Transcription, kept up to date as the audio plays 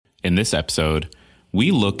In this episode,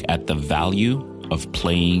 we look at the value of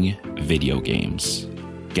playing video games.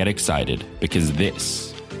 Get excited because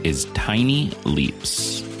this is Tiny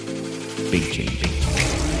Leaps. Big change.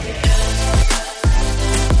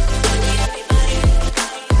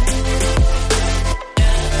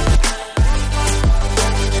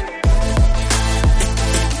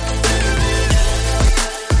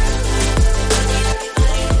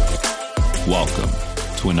 Welcome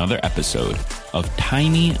to another episode of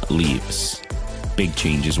Tiny Leaps, Big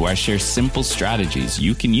Changes, where I share simple strategies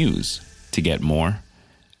you can use to get more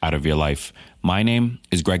out of your life. My name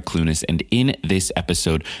is Greg Clunis, and in this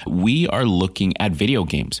episode, we are looking at video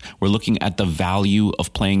games. We're looking at the value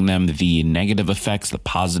of playing them, the negative effects, the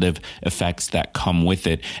positive effects that come with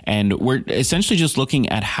it, and we're essentially just looking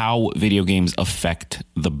at how video games affect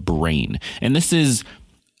the brain. And this is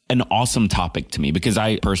an awesome topic to me because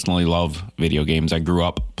I personally love video games. I grew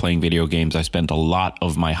up playing video games. I spent a lot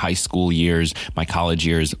of my high school years, my college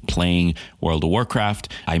years playing World of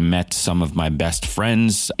Warcraft. I met some of my best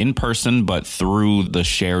friends in person, but through the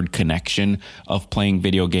shared connection of playing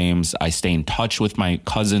video games, I stay in touch with my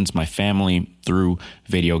cousins, my family through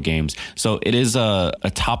video games. So it is a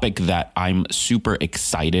topic that I'm super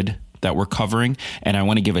excited that we're covering. And I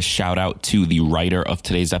want to give a shout out to the writer of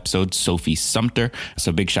today's episode, Sophie Sumter.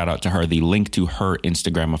 So big shout out to her. The link to her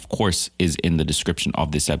Instagram, of course, is in the description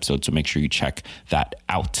of this episode. So make sure you check that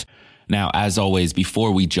out. Now, as always,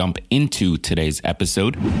 before we jump into today's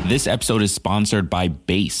episode, this episode is sponsored by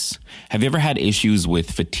Base. Have you ever had issues with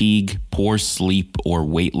fatigue, poor sleep, or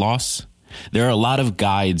weight loss? There are a lot of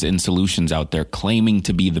guides and solutions out there claiming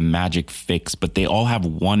to be the magic fix, but they all have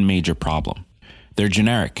one major problem. They're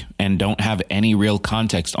generic and don't have any real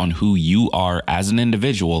context on who you are as an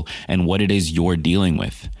individual and what it is you're dealing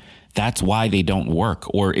with. That's why they don't work,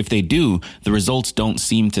 or if they do, the results don't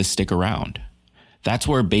seem to stick around. That's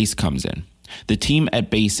where Base comes in. The team at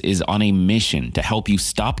Base is on a mission to help you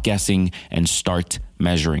stop guessing and start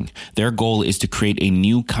measuring. Their goal is to create a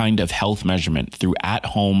new kind of health measurement through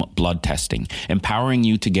at-home blood testing, empowering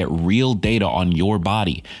you to get real data on your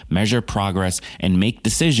body, measure progress, and make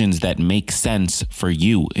decisions that make sense for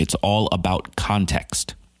you. It's all about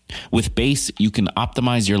context. With Base, you can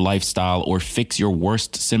optimize your lifestyle or fix your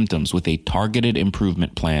worst symptoms with a targeted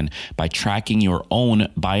improvement plan by tracking your own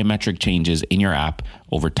biometric changes in your app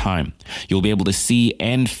over time. You'll be able to see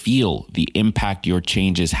and feel the impact your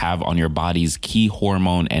changes have on your body's key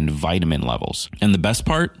hormone and vitamin levels. And the best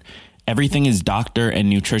part? Everything is doctor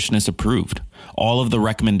and nutritionist approved. All of the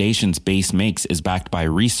recommendations Base makes is backed by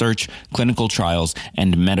research, clinical trials,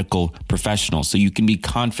 and medical professionals. So you can be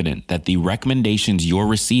confident that the recommendations you're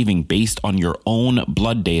receiving based on your own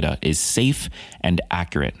blood data is safe and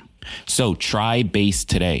accurate. So try Base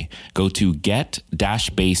today. Go to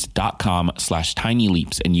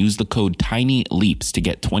get-base.com/tinyleaps and use the code tinyleaps to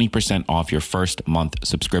get 20% off your first month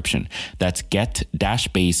subscription. That's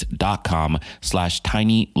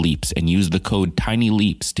get-base.com/tinyleaps and use the code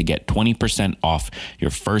tinyleaps to get 20% off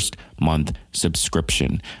your first month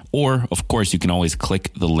subscription. Or, of course, you can always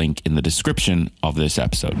click the link in the description of this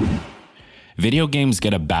episode. Video games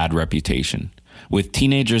get a bad reputation. With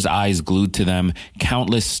teenagers' eyes glued to them,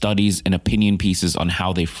 countless studies and opinion pieces on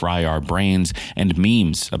how they fry our brains, and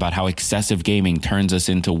memes about how excessive gaming turns us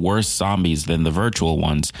into worse zombies than the virtual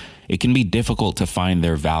ones, it can be difficult to find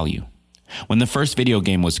their value. When the first video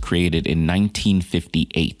game was created in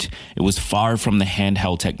 1958, it was far from the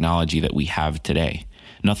handheld technology that we have today.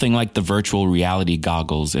 Nothing like the virtual reality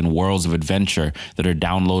goggles and worlds of adventure that are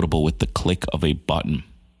downloadable with the click of a button.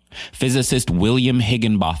 Physicist William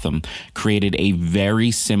Higginbotham created a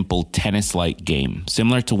very simple tennis-like game,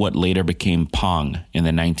 similar to what later became Pong in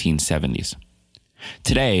the 1970s.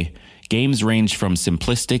 Today, games range from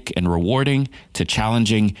simplistic and rewarding to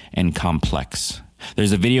challenging and complex.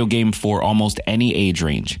 There's a video game for almost any age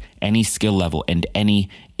range, any skill level, and any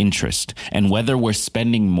interest. And whether we're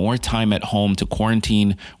spending more time at home to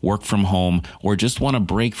quarantine, work from home, or just want a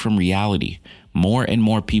break from reality, more and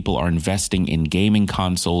more people are investing in gaming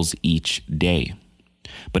consoles each day.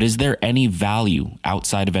 But is there any value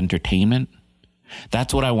outside of entertainment?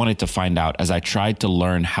 That's what I wanted to find out as I tried to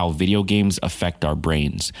learn how video games affect our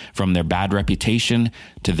brains, from their bad reputation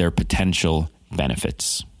to their potential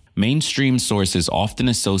benefits. Mainstream sources often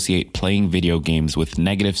associate playing video games with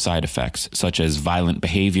negative side effects, such as violent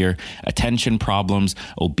behavior, attention problems,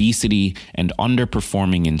 obesity, and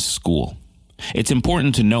underperforming in school. It's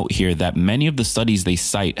important to note here that many of the studies they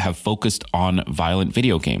cite have focused on violent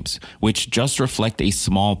video games, which just reflect a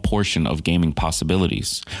small portion of gaming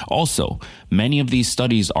possibilities. Also, many of these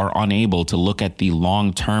studies are unable to look at the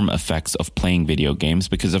long-term effects of playing video games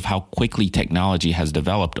because of how quickly technology has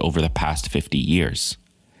developed over the past 50 years.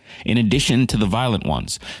 In addition to the violent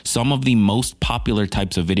ones, some of the most popular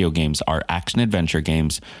types of video games are action-adventure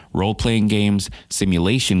games, role-playing games,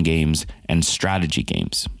 simulation games, and strategy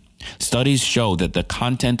games. Studies show that the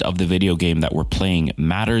content of the video game that we're playing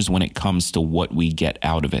matters when it comes to what we get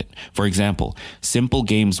out of it. For example, simple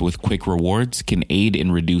games with quick rewards can aid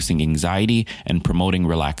in reducing anxiety and promoting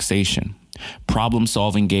relaxation.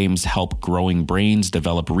 Problem-solving games help growing brains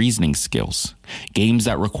develop reasoning skills. Games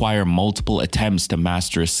that require multiple attempts to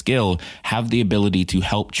master a skill have the ability to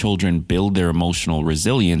help children build their emotional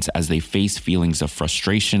resilience as they face feelings of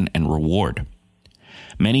frustration and reward.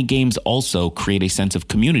 Many games also create a sense of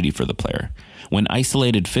community for the player. When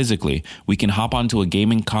isolated physically, we can hop onto a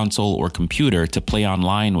gaming console or computer to play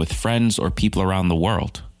online with friends or people around the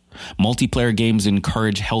world. Multiplayer games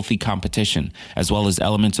encourage healthy competition, as well as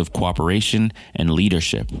elements of cooperation and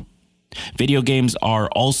leadership. Video games are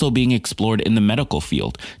also being explored in the medical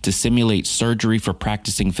field to simulate surgery for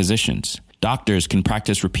practicing physicians. Doctors can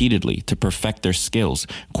practice repeatedly to perfect their skills,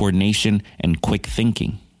 coordination, and quick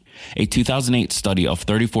thinking. A 2008 study of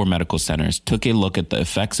 34 medical centers took a look at the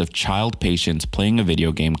effects of child patients playing a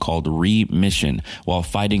video game called Remission while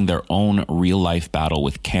fighting their own real-life battle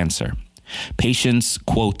with cancer. Patients,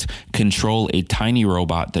 quote, control a tiny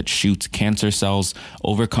robot that shoots cancer cells,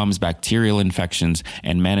 overcomes bacterial infections,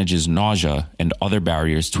 and manages nausea and other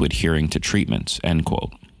barriers to adhering to treatments, end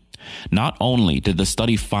quote. Not only did the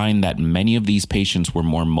study find that many of these patients were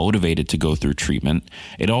more motivated to go through treatment,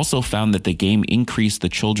 it also found that the game increased the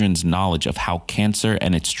children's knowledge of how cancer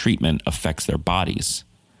and its treatment affects their bodies.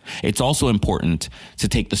 It's also important to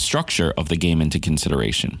take the structure of the game into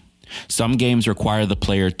consideration. Some games require the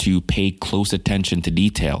player to pay close attention to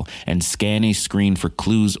detail and scan a screen for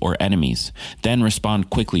clues or enemies, then respond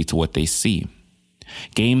quickly to what they see.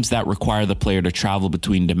 Games that require the player to travel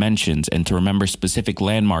between dimensions and to remember specific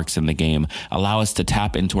landmarks in the game allow us to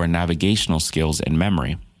tap into our navigational skills and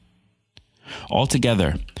memory.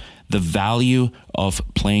 Altogether, the value of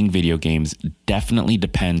playing video games definitely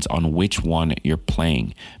depends on which one you're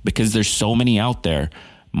playing. Because there's so many out there,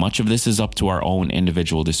 much of this is up to our own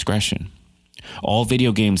individual discretion. All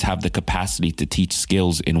video games have the capacity to teach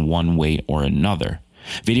skills in one way or another.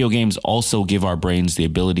 Video games also give our brains the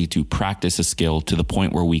ability to practice a skill to the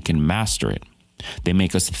point where we can master it. They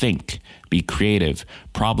make us think, be creative,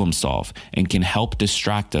 problem solve, and can help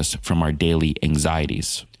distract us from our daily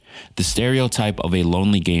anxieties. The stereotype of a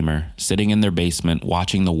lonely gamer sitting in their basement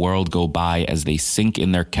watching the world go by as they sink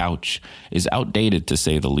in their couch is outdated, to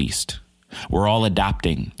say the least. We're all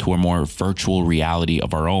adapting to a more virtual reality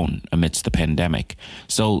of our own amidst the pandemic.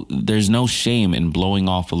 So there's no shame in blowing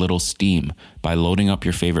off a little steam by loading up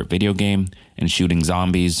your favorite video game and shooting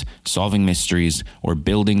zombies, solving mysteries, or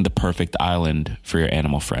building the perfect island for your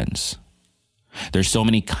animal friends. There's so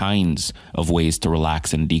many kinds of ways to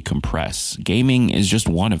relax and decompress. Gaming is just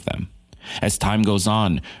one of them. As time goes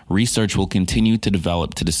on, research will continue to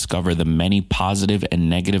develop to discover the many positive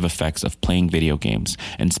and negative effects of playing video games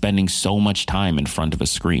and spending so much time in front of a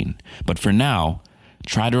screen. But for now,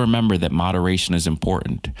 try to remember that moderation is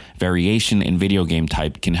important. Variation in video game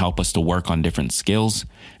type can help us to work on different skills,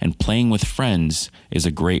 and playing with friends is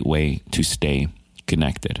a great way to stay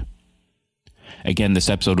connected. Again, this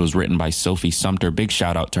episode was written by Sophie Sumter. Big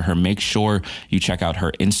shout out to her. Make sure you check out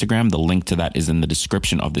her Instagram. The link to that is in the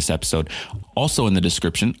description of this episode. Also in the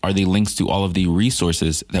description are the links to all of the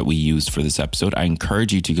resources that we used for this episode. I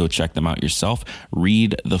encourage you to go check them out yourself.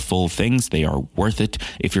 Read the full things. They are worth it.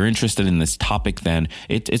 If you're interested in this topic, then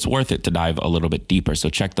it's worth it to dive a little bit deeper. So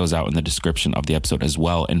check those out in the description of the episode as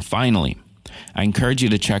well. And finally, I encourage you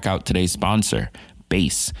to check out today's sponsor,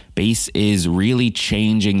 Base. Base is really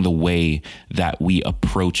changing the way that we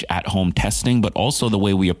approach at-home testing, but also the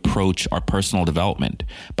way we approach our personal development.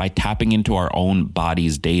 By tapping into our own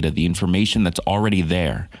body's data, the information that's already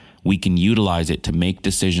there, we can utilize it to make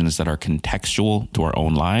decisions that are contextual to our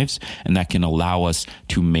own lives and that can allow us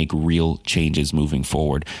to make real changes moving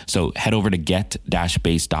forward. So head over to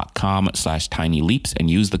get-base.com/tinyleaps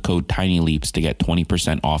and use the code tinyleaps to get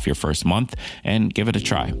 20% off your first month and give it a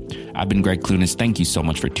try. I've been Greg Clunis. Thank you so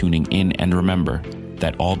much for tuning in. And remember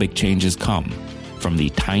that all big changes come from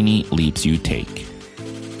the tiny leaps you take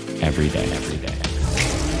every day.